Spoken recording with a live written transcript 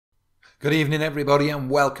Good evening everybody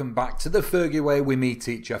and welcome back to the Fergie Way with me,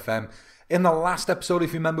 Teach FM. In the last episode,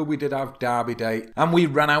 if you remember, we did have Derby Day and we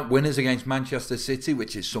ran out winners against Manchester City,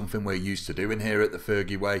 which is something we're used to doing here at the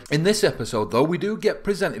Fergie Way. In this episode though, we do get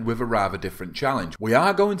presented with a rather different challenge. We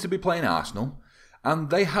are going to be playing Arsenal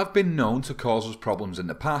and they have been known to cause us problems in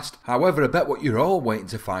the past. However, I bet what you're all waiting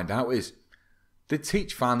to find out is, did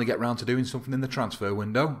Teach finally get round to doing something in the transfer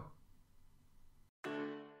window?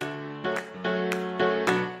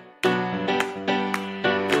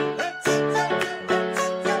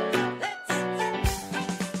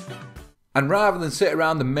 And rather than sit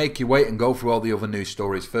around and make you wait and go through all the other news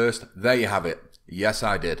stories first, there you have it. Yes,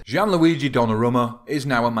 I did. Gianluigi Donnarumma is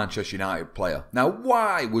now a Manchester United player. Now,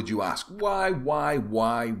 why, would you ask?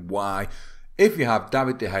 Why? If you have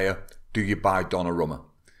David De Gea, do you buy Donnarumma?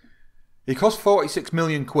 He cost 46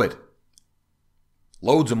 million quid.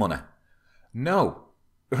 Loads of money. No.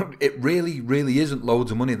 It really isn't loads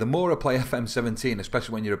of money. The more I play FM17,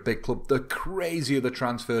 especially when you're a big club, the crazier the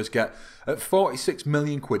transfers get. At 46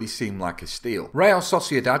 million quid, he seemed like a steal. Real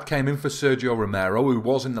Sociedad came in for Sergio Romero, who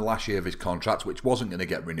was in the last year of his contract, which wasn't going to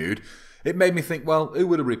get renewed. It made me think, well, who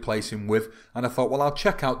would I replace him with? And I thought, well, I'll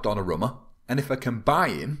check out Donnarumma, and if I can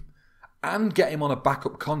buy him and get him on a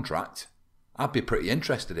backup contract, I'd be pretty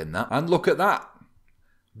interested in that. And look at that.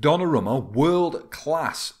 Donnarumma, world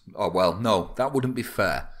class. Oh, well, no, that wouldn't be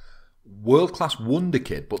fair. World class wonder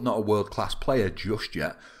kid, but not a world class player just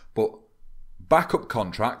yet. But backup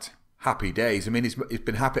contract, happy days. I mean, he's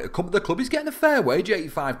been happy to come to the club. He's getting a fair wage,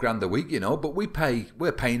 85 grand a week, you know. But we're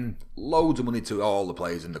paying loads of money to all the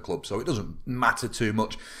players in the club, so it doesn't matter too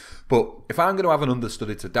much. But if I'm going to have an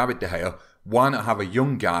understudy to David De Gea, why not have a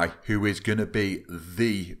young guy who is going to be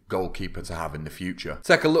the goalkeeper to have in the future?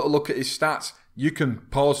 Take a little look at his stats. You can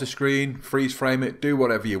pause the screen, freeze frame it, do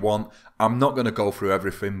whatever you want. I'm not going to go through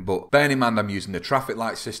everything, but bearing in mind I'm using the traffic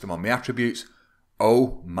light system on my attributes.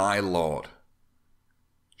 Oh my lord.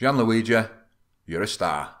 Gianluigi, you're a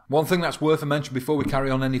star. One thing that's worth a mention before we carry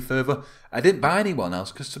on any further, I didn't buy anyone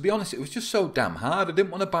else because, to be honest, it was just so damn hard. I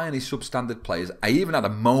didn't want to buy any substandard players. I even had a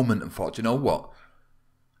moment and thought, you know what?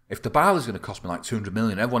 If Dybala's going to cost me like 200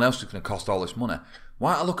 million, everyone else is going to cost all this money.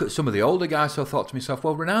 Why don't I look at some of the older guys? So I thought to myself,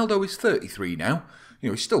 well, Ronaldo is 33 now. You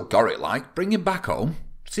know, he's still got it like. Bring him back home.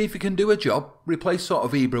 See if he can do a job. Replace sort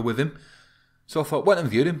of Ibra with him. So I thought, went and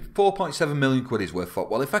viewed him. 4.7 million quid is worth. Thought,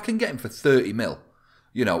 well, if I can get him for 30 mil,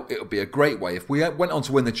 you know, it would be a great way. If we went on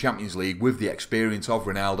to win the Champions League with the experience of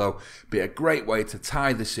Ronaldo, it'd be a great way to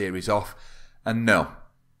tie the series off. And no,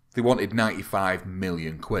 they wanted 95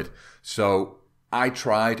 million quid. So I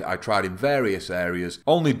tried in various areas.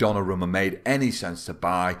 Only Donnarumma made any sense to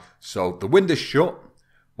buy. So the window's shut.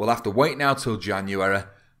 We'll have to wait now till January.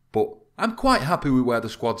 But I'm quite happy with where the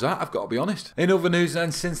squad's at, I've got to be honest. In other news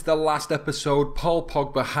then, since the last episode, Paul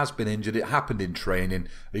Pogba has been injured. It happened in training.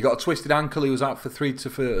 He got a twisted ankle. He was out for 2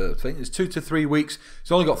 to 3 weeks.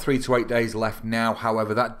 He's only got 3 to 8 days left now.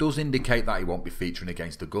 However, that does indicate that he won't be featuring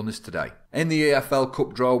against the Gunners today. In the EFL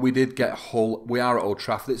Cup draw, we did get Hull. We are at Old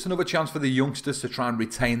Trafford. It's another chance for the youngsters to try and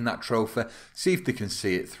retain that trophy. See if they can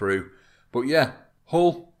see it through. But yeah,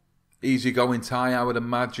 Hull, easy going tie, I would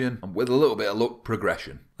imagine, and with a little bit of luck,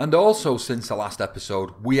 progression. And also, since the last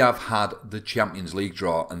episode, we have had the Champions League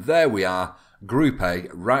draw, and there we are, Group A,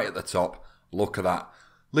 right at the top. Look at that.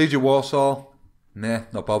 Legia Warsaw, nah,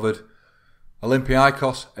 not bothered.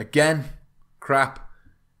 Olympiacos, again, crap.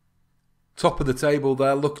 Top of the table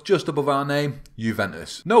there, look, just above our name,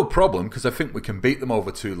 Juventus. No problem, because I think we can beat them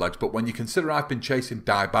over 2 legs, but when you consider I've been chasing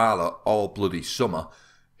Dybala all bloody summer,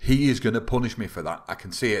 he is going to punish me for that. I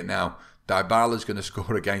can see it now. Dybala's going to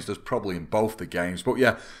score against us probably in both the games. But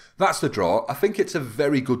yeah, that's the draw. I think it's a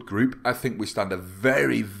very good group. I think we stand a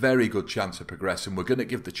very, very good chance of progressing. We're going to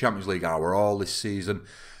give the Champions League our all this season.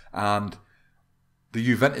 And the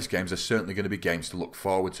Juventus games are certainly going to be games to look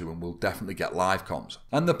forward to, and we'll definitely get live comms.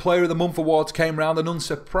 And the Player of the Month awards came round, and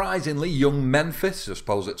unsurprisingly, young Memphis, I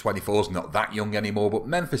suppose at 24 is not that young anymore, but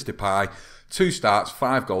Memphis Depay, 2 starts,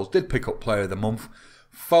 5 goals, did pick up Player of the Month.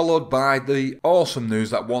 Followed by the awesome news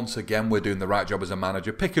that once again we're doing the right job as a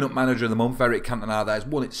manager. Picking up Manager of the Month, Eric Cantona there has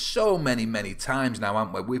won it so many times now,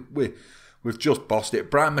 haven't we? We've just bossed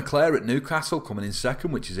it. Brian McClare at Newcastle coming in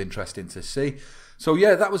second, which is interesting to see. So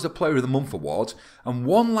yeah, that was the Player of the Month awards. And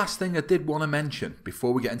one last thing I did want to mention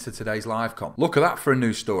before we get into today's live com. Look at that for a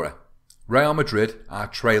news story. Real Madrid are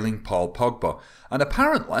trailing Paul Pogba. And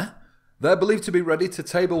apparently, they're believed to be ready to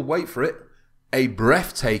table, wait for it, a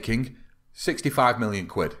breathtaking 65 million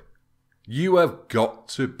quid. You have got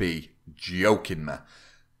to be joking me.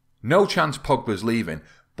 No chance Pogba's leaving,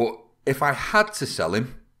 but if I had to sell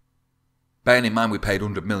him, bearing in mind we paid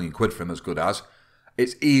 100 million quid for him as good as,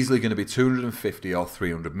 it's easily going to be 250 or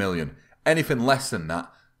 300 million. Anything less than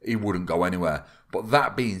that, he wouldn't go anywhere. But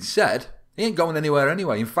that being said, he ain't going anywhere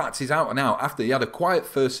anyway. In fact, he's out and out after he had a quiet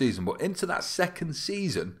first season. But into that second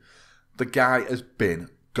season, the guy has been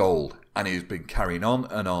gold. And he's been carrying on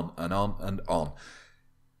and on and on and on.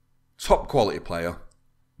 Top quality player.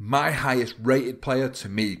 My highest rated player to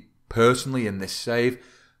me personally in this save.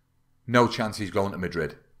 No chance he's going to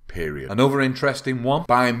Madrid. Period. Another interesting one.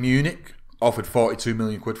 Bayern Munich offered 42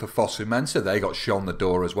 million quid for Fosu Mensah. They got shown the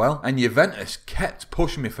door as well. And Juventus kept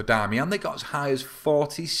pushing me for Darmian. They got as high as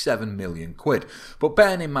 47 million quid. But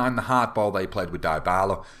bearing in mind the hardball they played with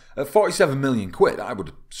Dybala, at 47 million quid, I would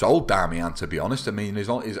have sold Darmian, to be honest. I mean,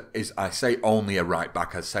 I say only a right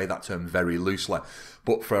back. I say that term very loosely.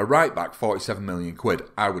 But for a right back, 47 million quid,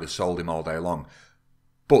 I would have sold him all day long.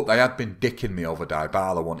 But they had been dicking me over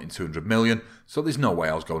Dybala wanting 200 million, so there's no way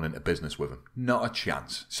I was going into business with him. Not a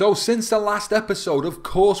chance. So since the last episode, of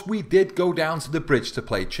course, we did go down to the bridge to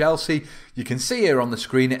play Chelsea. You can see here on the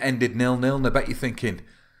screen it ended 0-0, and I bet you're thinking,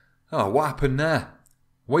 oh, what happened there?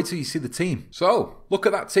 Wait till you see the team. So, look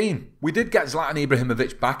at that team. We did get Zlatan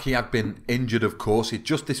Ibrahimovic back. He had been injured, of course.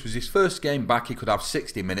 This was his first game back. He could have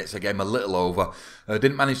 60 minutes. I gave him a little over.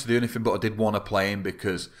 Didn't manage to do anything, but I did want to play him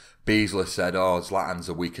because Beasley said, oh, Zlatan's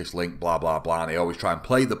the weakest link, blah, blah, blah. And they always try and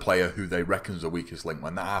play the player who they reckon's the weakest link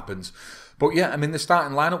when that happens. But yeah, I mean, the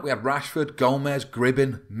starting lineup, we had Rashford, Gomez,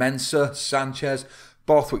 Gribbin, Mensah, Sanchez,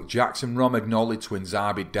 Borthwick, Jackson, Romagnoli,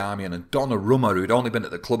 Twinzabi, Darmian and Donnarumma, who'd only been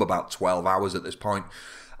at the club about 12 hours at this point.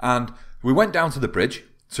 And we went down to the bridge.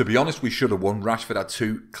 To be honest, we should have won. Rashford had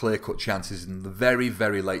two clear-cut chances in the very,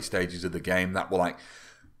 very late stages of the game that were like,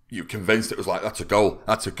 you convinced it was like, that's a goal,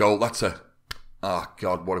 that's a goal, that's a... Oh,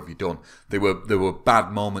 God, what have you done? There were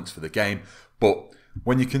bad moments for the game. But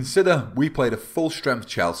when you consider we played a full-strength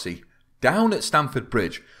Chelsea down at Stamford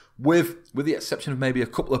Bridge with the exception of maybe a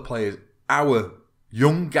couple of players, our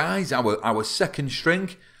young guys, our second string,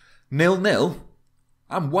 0-0,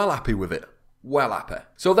 I'm well happy with it. Well happy.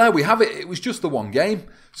 So there we have it. It was just the one game.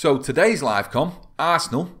 So today's live com,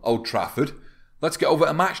 Arsenal, Old Trafford. Let's get over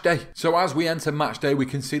to match day. So as we enter match day, we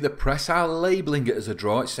can see the press are labelling it as a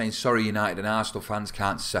draw. It's saying, sorry, United and Arsenal fans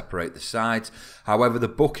can't separate the sides. However, the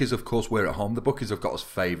bookies, of course, we're at home. The bookies have got us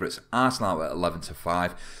favourites. Arsenal at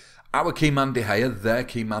 11-5. Our key man De Gea, their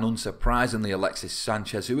key man, unsurprisingly, Alexis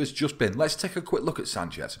Sanchez, who has just been... Let's take a quick look at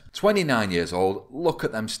Sanchez. 29 years old. Look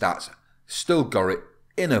at them stats. Still got it.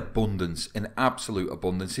 In abundance, in absolute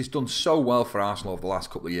abundance. He's done so well for Arsenal over the last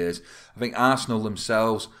couple of years. I think Arsenal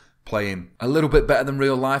themselves playing a little bit better than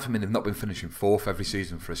real life. I mean, they've not been finishing fourth every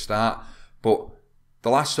season for a start. But the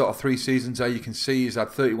last sort of 3 seasons there, you can see he's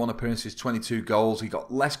had 31 appearances, 22 goals. He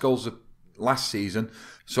got less goals last season.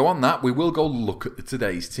 So on that, we will go look at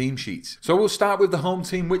today's team sheets. So we'll start with the home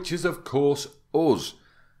team, which is, of course, us.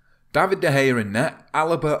 David De Gea in net,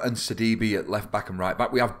 Alaba and Sidibe at left back and right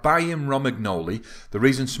back. We have Bayern Romagnoli. The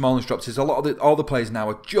reason Smalling's dropped is all the players now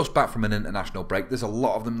are just back from an international break. There's a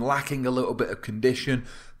lot of them lacking a little bit of condition,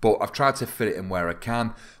 but I've tried to fit it in where I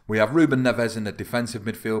can. We have Ruben Neves in the defensive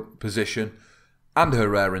midfield position and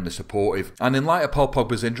Herrera in the supportive. And in light of Paul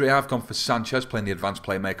Pogba's injury, I've gone for Sanchez playing the advanced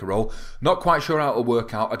playmaker role. Not quite sure how it'll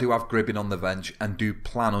work out. I do have Gribbin on the bench and do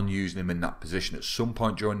plan on using him in that position at some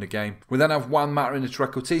point during the game. We then have Juan Mata in the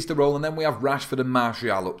trequartista role, and then we have Rashford and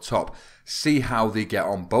Martial up top. See how they get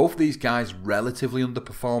on. Both these guys relatively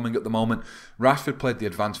underperforming at the moment. Rashford played the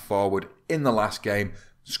advanced forward in the last game.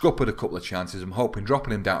 Scuppered a couple of chances. I'm hoping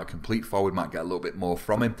dropping him down to complete forward might get a little bit more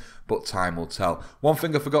from him, but time will tell. One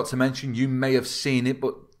thing I forgot to mention, you may have seen it,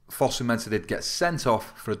 but Fosu Mensah did get sent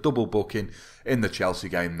off for a double booking in the Chelsea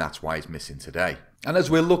game. That's why he's missing today. And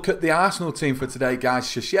as we look at the Arsenal team for today, guys,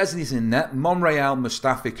 Szczesny's in net, Monreal,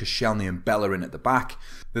 Mustafi, Koscielny and Bella in at the back.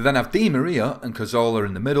 They then have Di Maria and Cazorla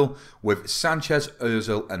in the middle, with Sanchez,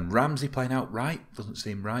 Ozil and Ramsey playing out right. Doesn't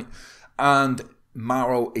seem right. And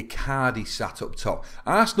Mauro Icardi sat up top.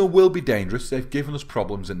 Arsenal will be dangerous. They've given us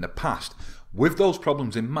problems in the past. With those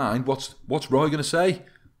problems in mind, what's Roy going to say?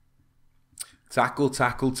 Tackle,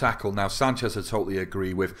 tackle, tackle. Now, Sanchez I totally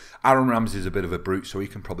agree with. Aaron Ramsey's a bit of a brute, so he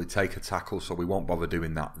can probably take a tackle, so we won't bother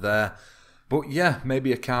doing that there. But yeah,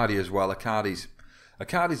 maybe Icardi as well. Icardi's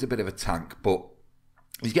a bit of a tank, but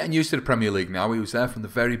he's getting used to the Premier League now. He was there from the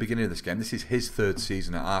very beginning of this game. This is his 3rd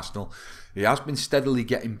season at Arsenal. He has been steadily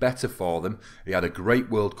getting better for them. He had a great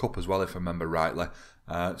World Cup as well, if I remember rightly.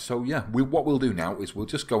 So yeah, what we'll do now is we'll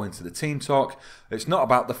just go into the team talk. It's not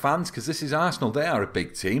about the fans because this is Arsenal. They are a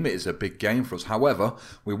big team. It is a big game for us. However,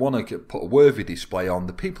 we want to put a worthy display on.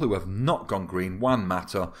 The people who have not gone green, Juan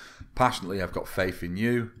Mata, passionately I've got faith in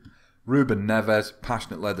you. Ruben Neves,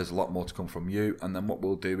 passionately there's a lot more to come from you. And then what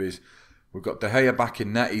we'll do is We've got De Gea back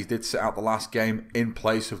in net. He did sit out the last game in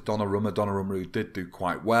place of Donnarumma. Donnarumma who did do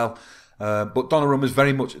quite well. But Donnarumma's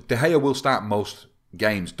very much... De Gea will start most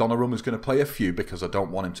games. Donnarumma's going to play a few because I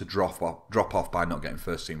don't want him to drop off by not getting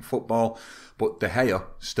first team football. But De Gea,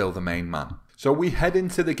 still the main man. So we head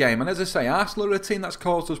into the game. And as I say, Arsenal are a team that's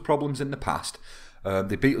caused us problems in the past.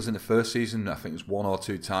 They beat us in the first season, I think it was 1 or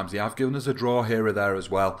 2 times. They have given us a draw here or there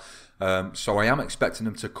as well. So I am expecting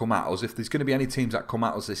them to come at us. If there's going to be any teams that come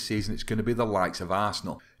at us this season, it's going to be the likes of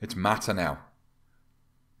Arsenal. It's Mata now.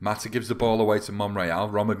 Mata gives the ball away to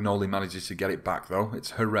Monreal. Romagnoli manages to get it back though.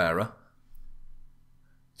 It's Herrera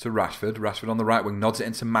to Rashford. Rashford on the right wing nods it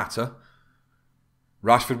into Mata.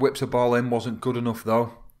 Rashford whips a ball in. Wasn't good enough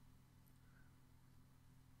though.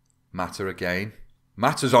 Mata again.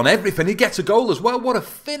 Mata's on everything. He gets a goal as well. What a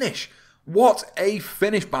finish. What a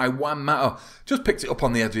finish by Juan Mata. Just picked it up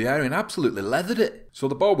on the edge of the area and absolutely leathered it. So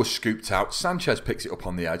the ball was scooped out. Sanchez picks it up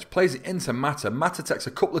on the edge. Plays it into Mata. Mata takes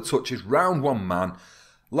a couple of touches round one man.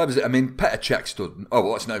 Levers it. I mean, Petr Cech stood... Oh,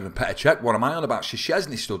 well, it's not even Petr Cech. What am I on about?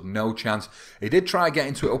 Szczesny stood no chance. He did try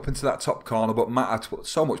getting to it up into that top corner, but Mata put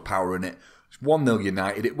so much power in it. It's 1-0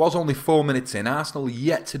 United. It was only 4 minutes in. Arsenal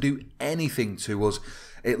yet to do anything to us.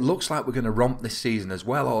 It looks like we're going to romp this season as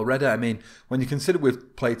well already. I mean, when you consider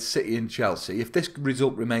we've played City and Chelsea, if this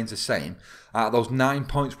result remains the same, out of those 9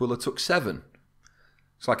 points, we'll have took 7.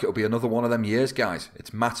 It's like it'll be another one of them years, guys.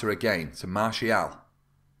 It's Mata again to Martial.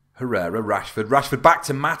 Herrera, Rashford. Rashford back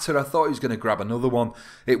to Mata. I thought he was going to grab another one.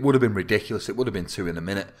 It would have been ridiculous. It would have been 2 in a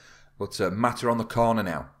minute. But Mata on the corner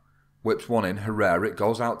now. Whips one in. Herrera. It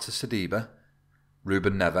goes out to Saliba.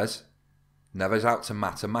 Ruben Neves. Neves out to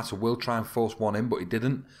Mata. Mata will try and force one in, but he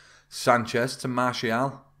didn't. Sanchez to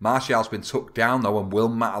Martial. Martial's been tucked down though, and will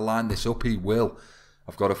Mata line this up? He will.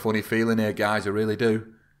 I've got a funny feeling here, guys. I really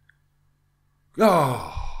do.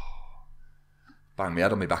 Oh! Bang my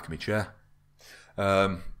head on my back of my chair.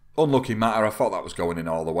 Unlucky Mata. I thought that was going in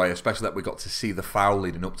all the way, especially that we got to see the foul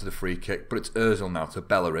leading up to the free kick. But it's Ozil now to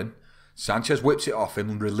Bellerin. Sanchez whips it off him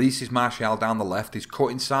and releases Martial down the left. He's cut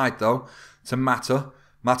inside though to Mata.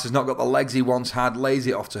 Mata's not got the legs he once had, lays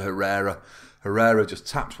it off to Herrera. Herrera just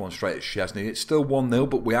taps one straight at Szczesny. It's still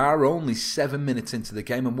 1-0, but we are only 7 minutes into the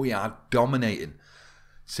game and we are dominating.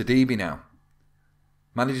 Sidibe now.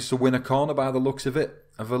 Manages to win a corner by the looks of it.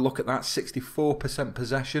 Have a look at that, 64%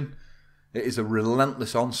 possession. It is a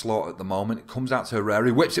relentless onslaught at the moment. It comes out to Herrera,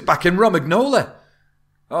 he whips it back in. Romagnoli.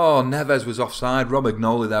 Oh, Neves was offside.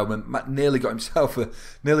 Romagnoli there nearly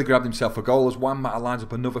grabbed himself a goal as Juan Mata lines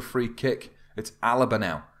up another free kick. It's Alaba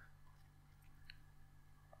now.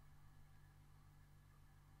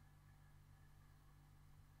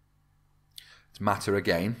 It's Mata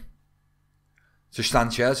again. So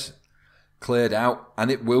Sanchez cleared out,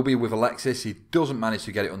 and it will be with Alexis. He doesn't manage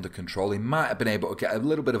to get it under control. He might have been able to get a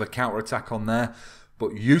little bit of a counter-attack on there,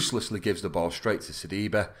 but uselessly gives the ball straight to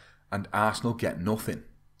Sidibe, and Arsenal get nothing.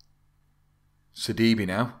 Sidibe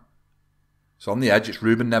now. So on the edge, it's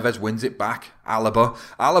Ruben Neves, wins it back.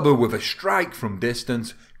 Alaba with a strike from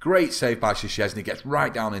distance. Great save by Szczesny, gets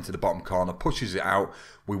right down into the bottom corner, pushes it out.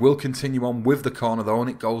 We will continue on with the corner though,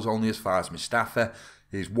 and it goes only as far as Mustafi.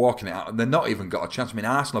 He's walking it out, and they've not even got a chance. I mean,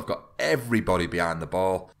 Arsenal have got everybody behind the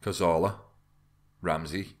ball. Cazorla,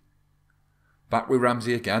 Ramsey. Back with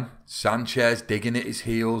Ramsey again. Sanchez digging at his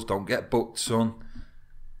heels. Don't get booked, son.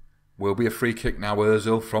 Will be a free kick now,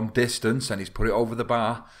 Ozil, from distance, and he's put it over the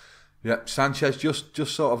bar. Yep, Sanchez just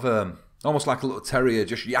sort of almost like a little terrier,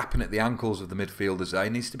 just yapping at the ankles of the midfielders there. He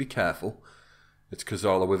needs to be careful. It's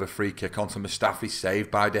Cazorla with a free kick onto Mustafi, saved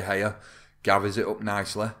by De Gea. Gathers it up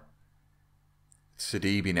nicely. It's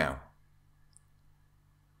Sidibe now.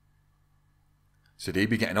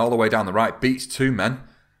 Sidibe getting all the way down the right, beats 2 men.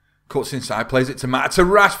 Cuts inside, plays it to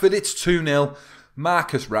Rashford. It's 2-0.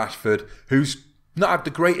 Marcus Rashford, who's not had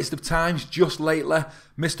the greatest of times just lately.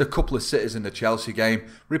 Missed a couple of sitters in the Chelsea game.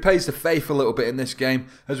 Repays the faith a little bit in this game.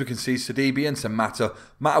 As we can see, Sidibe into Mata.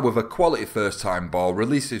 Mata with a quality first time ball.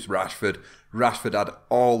 Releases Rashford. Rashford had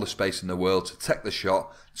all the space in the world to take the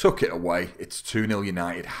shot. Took it away. It's 2-0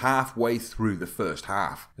 United. Halfway through the first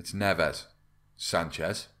half. It's Neves.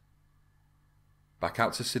 Sanchez. Back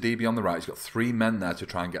out to Sidibe on the right. He's got 3 men there to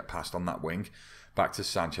try and get past on that wing. Back to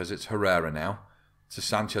Sanchez. It's Herrera now. To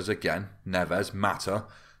Sanchez again. Neves. Mata.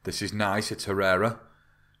 This is nice. It's Herrera.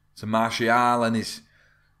 To Martial, and he's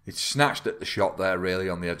snatched at the shot there really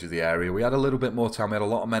on the edge of the area. We had a little bit more time. We had a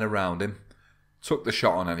lot of men around him. Took the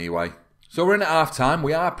shot on anyway. So we're in at half time.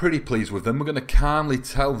 We are pretty pleased with them. We're going to calmly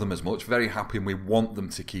tell them as much. Very happy, and we want them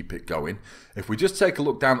to keep it going. If we just take a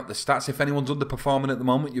look down at the stats, if anyone's underperforming at the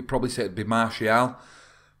moment, you'd probably say it'd be Martial.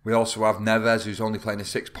 We also have Neves, who's only playing a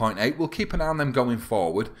 6.8. We'll keep an eye on them going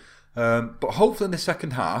forward. But hopefully in the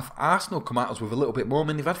second half, Arsenal come at us with a little bit more. I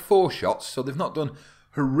mean, they've had 4 shots, so they've not done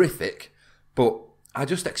horrific. But I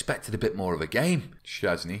just expected a bit more of a game.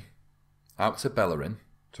 Szczesny, out to Bellerin,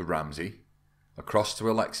 to Ramsey, across to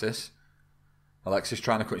Alexis. Alexis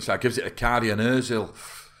trying to cut inside, gives it to Cardi, and Ozil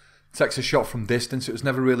takes a shot from distance. It was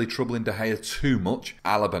never really troubling De Gea too much.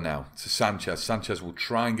 Alaba now to Sanchez. Sanchez will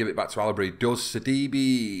try and give it back to Alaba. He does.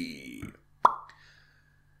 Sidibe.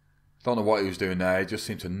 Don't know what he was doing there. He just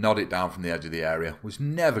seemed to nod it down from the edge of the area. Was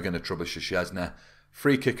never going to trouble Szczesny.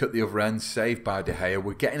 Free kick at the other end, saved by De Gea.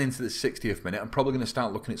 We're getting into the 60th minute. I'm probably going to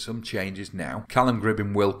start looking at some changes now. Callum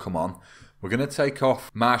Gribbin will come on. We're going to take off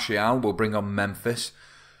Martial. We'll bring on Memphis.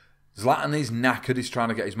 Zlatan is knackered. He's trying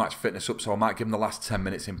to get his match fitness up, so I might give him the last 10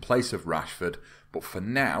 minutes in place of Rashford. But for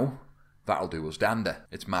now, that'll do us dandy.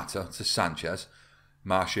 It's Mata to Sanchez.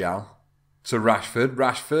 Martial to Rashford.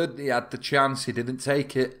 Rashford, he had the chance. He didn't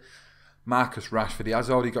take it. Marcus Rashford, he has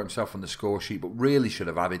already got himself on the score sheet, but really should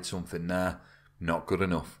have added something there. Not good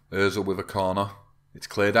enough. Ozil with a corner. It's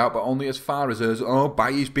cleared out, but only as far as Ozil. Oh,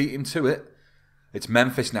 Bailly's beat him to it. It's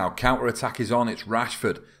Memphis now. Counter-attack is on. It's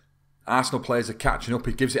Rashford. Arsenal players are catching up.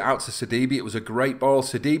 He gives it out to Sidibe. It was a great ball.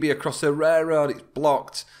 Sidibe across Herrera. It's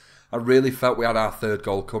blocked. I really felt we had our third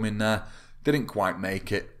goal coming there. Didn't quite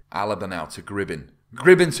make it. Alaba now to Gribbin.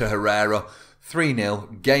 Gribbin to Herrera.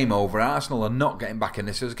 3-0. Game over. Arsenal are not getting back in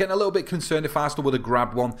this. I was getting a little bit concerned if Arsenal would have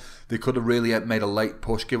grabbed one. They could have really made a late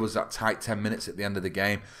push. Give us that tight 10 minutes at the end of the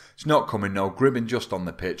game. It's not coming, no. Gribbin just on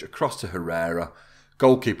the pitch. Across to Herrera.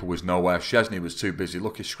 Goalkeeper was nowhere. Szczesny was too busy.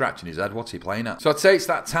 Look, he's scratching his head. What's he playing at? So I'd say it's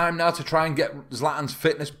that time now to try and get Zlatan's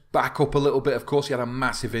fitness back up a little bit. Of course, he had a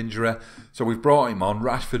massive injury. So we've brought him on.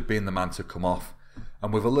 Rashford being the man to come off.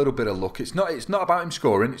 And with a little bit of luck, it's not about him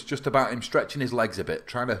scoring. It's just about him stretching his legs a bit.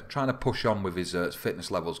 Trying to push on with his fitness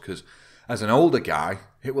levels. Because as an older guy,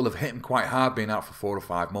 it will have hit him quite hard being out for 4 or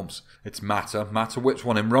 5 months. It's Mata. Mata whips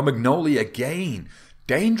one in. Romagnoli again.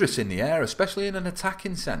 Dangerous in the air, especially in an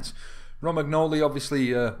attacking sense. Romagnoli,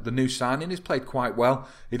 obviously the new signing, has played quite well.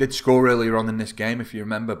 He did score earlier on in this game, if you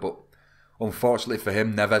remember, but unfortunately for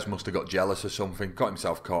him, Neves must have got jealous or something, got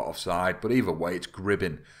himself caught offside. But either way, it's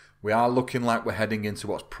Gribbin. We are looking like we're heading into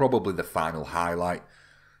what's probably the final highlight.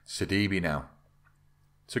 Sidibe now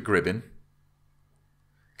to Gribbin.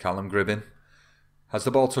 Callum Gribbin. As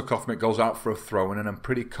the ball took off him, it goes out for a throw-in, and I'm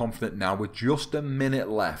pretty confident now with just a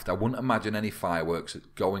minute left. I wouldn't imagine any fireworks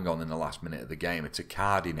going on in the last minute of the game. It's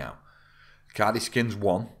Icardi now. Cardi skins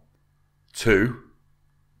 1, 2.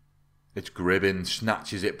 It's Gribbin,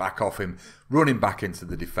 snatches it back off him, running back into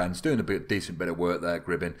the defence, doing a decent bit of work there,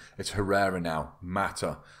 Gribbin. It's Herrera now,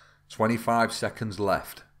 Mata. 25 seconds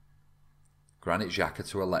left. Granit Xhaka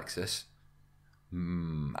to Alexis.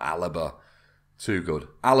 Alaba. Too good.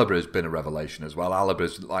 Alaba has been a revelation as well.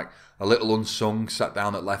 Alaba's like a little unsung, sat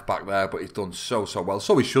down at left back there, but he's done so well.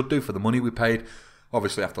 So he should do for the money we paid.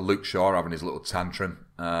 Obviously after Luke Shaw having his little tantrum.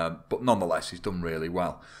 But nonetheless, he's done really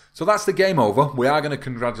well. So that's the game over. We are going to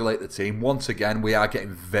congratulate the team. Once again, we are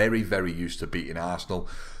getting very, very used to beating Arsenal.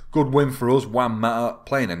 Good win for us. Juan Mata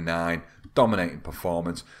playing a 9. Dominating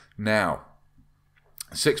performance. Now,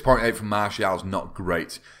 6.8 from Martial is not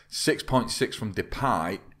great. 6.6 from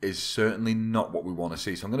Depay is certainly not what we want to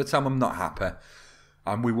see. So I'm going to tell him I'm not happy.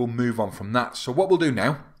 And we will move on from that. So what we'll do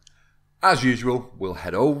now, as usual, we'll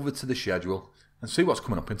head over to the schedule and see what's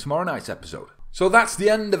coming up in tomorrow night's episode. So that's the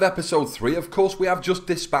end of episode 3. Of course, we have just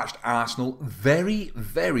dispatched Arsenal very,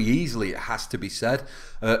 very easily, it has to be said.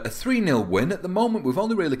 A 3-0 win. At the moment, we've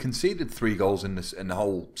only really conceded 3 goals in the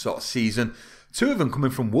whole sort of season. 2 of them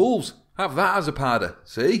coming from Wolves. Have that as a parder.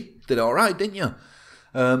 See? Did all right, didn't you?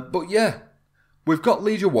 But yeah, we've got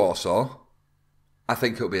Legia Warsaw. I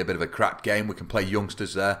think it'll be a bit of a crap game. We can play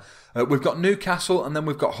youngsters there. We've got Newcastle and then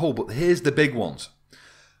we've got Hull. But here's the big ones.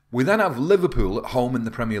 We then have Liverpool at home in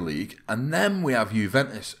the Premier League, and then we have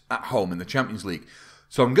Juventus at home in the Champions League.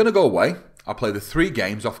 So I'm going to go away, I'll play the 3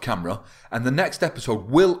 games off camera, and the next episode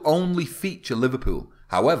will only feature Liverpool.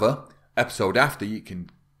 However, episode after, you can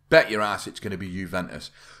bet your ass it's going to be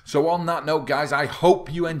Juventus. So on that note, guys, I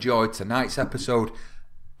hope you enjoyed tonight's episode.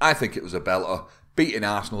 I think it was a belter. Beating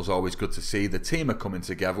Arsenal is always good to see. The team are coming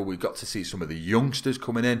together. We've got to see some of the youngsters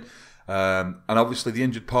coming in. And obviously the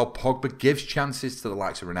injured Paul Pogba gives chances to the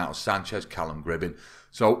likes of Renato Sanchez, Callum Gribbin.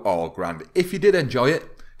 So all grand. If you did enjoy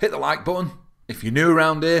it, hit the like button. If you're new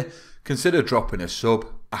around here, consider dropping a sub.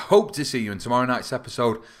 I hope to see you in tomorrow night's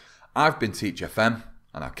episode. I've been Teach FM,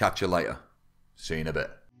 and I'll catch you later. See you in a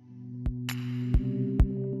bit.